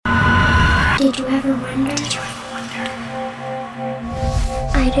Did you ever wonder?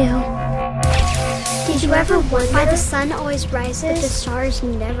 I do. Did you ever wonder why the sun always rises, but the stars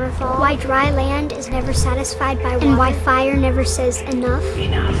never fall? Why dry land is never satisfied by water? And why fire never says enough?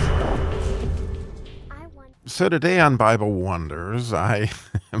 So today on Bible Wonders, I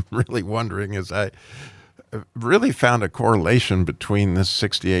am really wondering, as I really found a correlation between this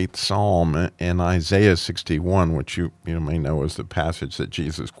 68th Psalm and Isaiah 61, which you may know is the passage that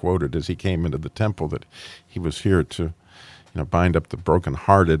Jesus quoted as he came into the temple, that he was here to bind up the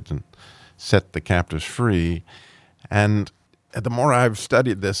brokenhearted and set the captives free. And the more I've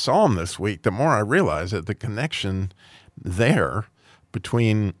studied this psalm this week, the more I realize that the connection there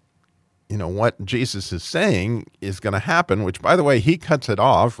between what Jesus is saying is going to happen, which, by the way, he cuts it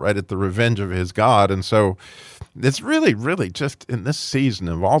off right at the revenge of his God. And so it's really, really just in this season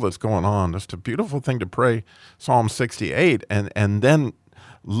of all that's going on, just a beautiful thing to pray Psalm 68 and then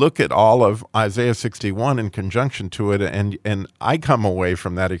look at all of Isaiah 61 in conjunction to it. And I come away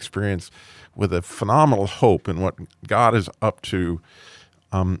from that experience with a phenomenal hope in what God is up to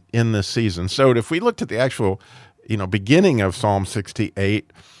in this season. So if we looked at the actual, beginning of Psalm 68,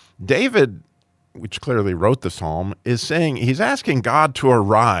 David, which clearly wrote the psalm, is saying he's asking God to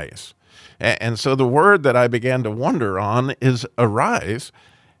arise. And so the word that I began to wonder on is arise.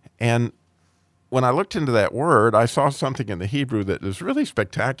 And when I looked into that word, I saw something in the Hebrew that is really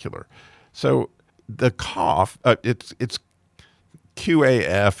spectacular. So the Qaf, it's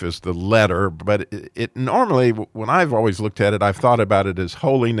QAF is the letter, but it normally, when I've always looked at it, I've thought about it as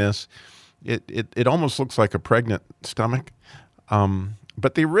holiness. It almost looks like a pregnant stomach.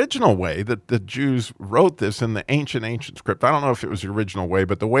 But the original way that the Jews wrote this in the ancient script, I don't know if it was the original way,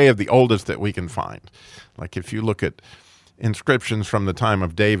 but the way of the oldest that we can find. Like if you look at inscriptions from the time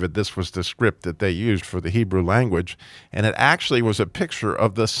of David, this was the script that they used for the Hebrew language, and it actually was a picture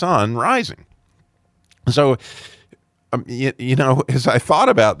of the sun rising. So, as I thought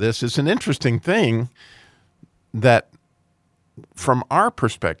about this, it's an interesting thing that from our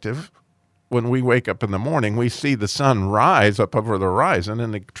perspective, when we wake up in the morning, we see the sun rise up over the horizon,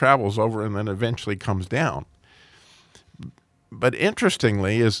 and it travels over and then eventually comes down. But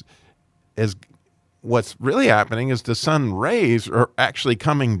interestingly, is what's really happening is the sun rays are actually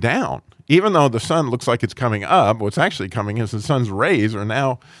coming down. Even though the sun looks like it's coming up, what's actually coming is the sun's rays are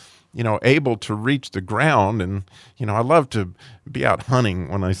now, able to reach the ground. And, I love to be out hunting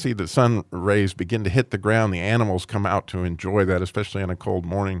when I see the sun rays begin to hit the ground. The animals come out to enjoy that, especially on a cold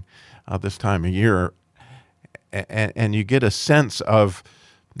morning this time of year. And you get a sense of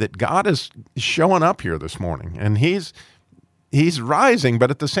that God is showing up here this morning. And he's rising,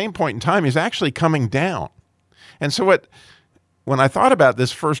 but at the same point in time, he's actually coming down. And so when I thought about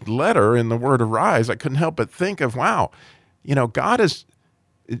this first letter in the word arise, I couldn't help but think of, wow, God is,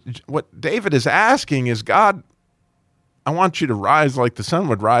 what David is asking is, God, I want you to rise like the sun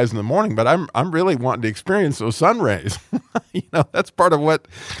would rise in the morning, but I'm really wanting to experience those sun rays. That's part of what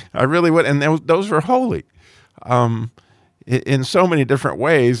I really would, and those are holy in so many different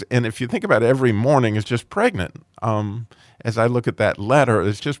ways. And if you think about it, every morning is just pregnant. As I look at that letter,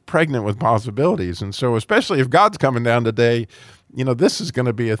 it's just pregnant with possibilities. And so especially if God's coming down today, this is going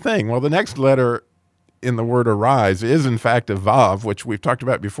to be a thing. Well, the next letter in the word arise is in fact a vav, which we've talked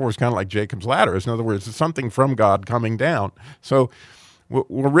about before. It's kind of like Jacob's ladder. In other words, it's something from God coming down. So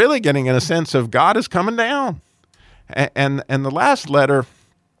we're really getting in a sense of God is coming down. And the last letter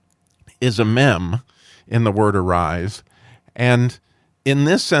is a mem in the word arise. And in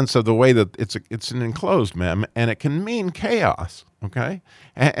this sense of the way that it's an enclosed mem, and it can mean chaos, okay?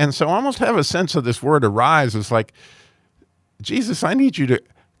 And so I almost have a sense of this word arise is like, Jesus, I need you to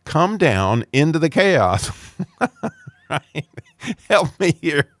come down into the chaos. Right? Help me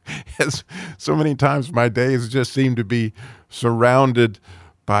here. As so many times my days just seem to be surrounded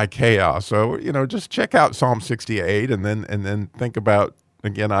by chaos. So, just check out Psalm 68 and then think about,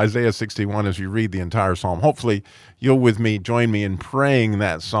 again, Isaiah 61 as you read the entire psalm. Hopefully you'll join me in praying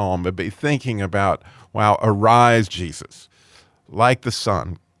that psalm, but be thinking about, wow, arise, Jesus. Like the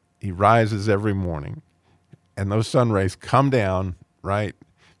sun, he rises every morning, and those sun rays come down, right,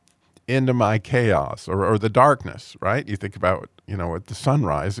 into my chaos or the darkness, right? You think about, at the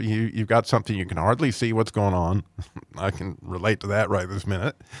sunrise, you've got something you can hardly see what's going on. I can relate to that right this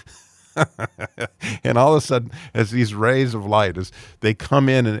minute. And all of a sudden, as these rays of light, as they come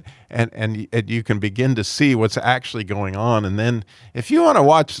in and you can begin to see what's actually going on. And then if you want to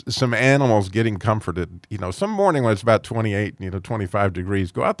watch some animals getting comforted, some morning when it's about 28, 25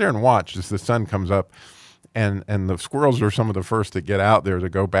 degrees, go out there and watch as the sun comes up. And the squirrels are some of the first that get out there to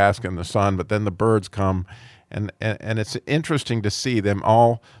go bask in the sun, but then the birds come And it's interesting to see them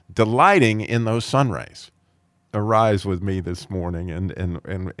all delighting in those sun rays. Arise with me this morning and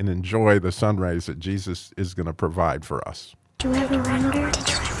enjoy the sun rays that Jesus is going to provide for us. Do you ever wonder, did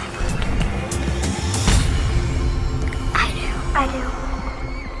you ever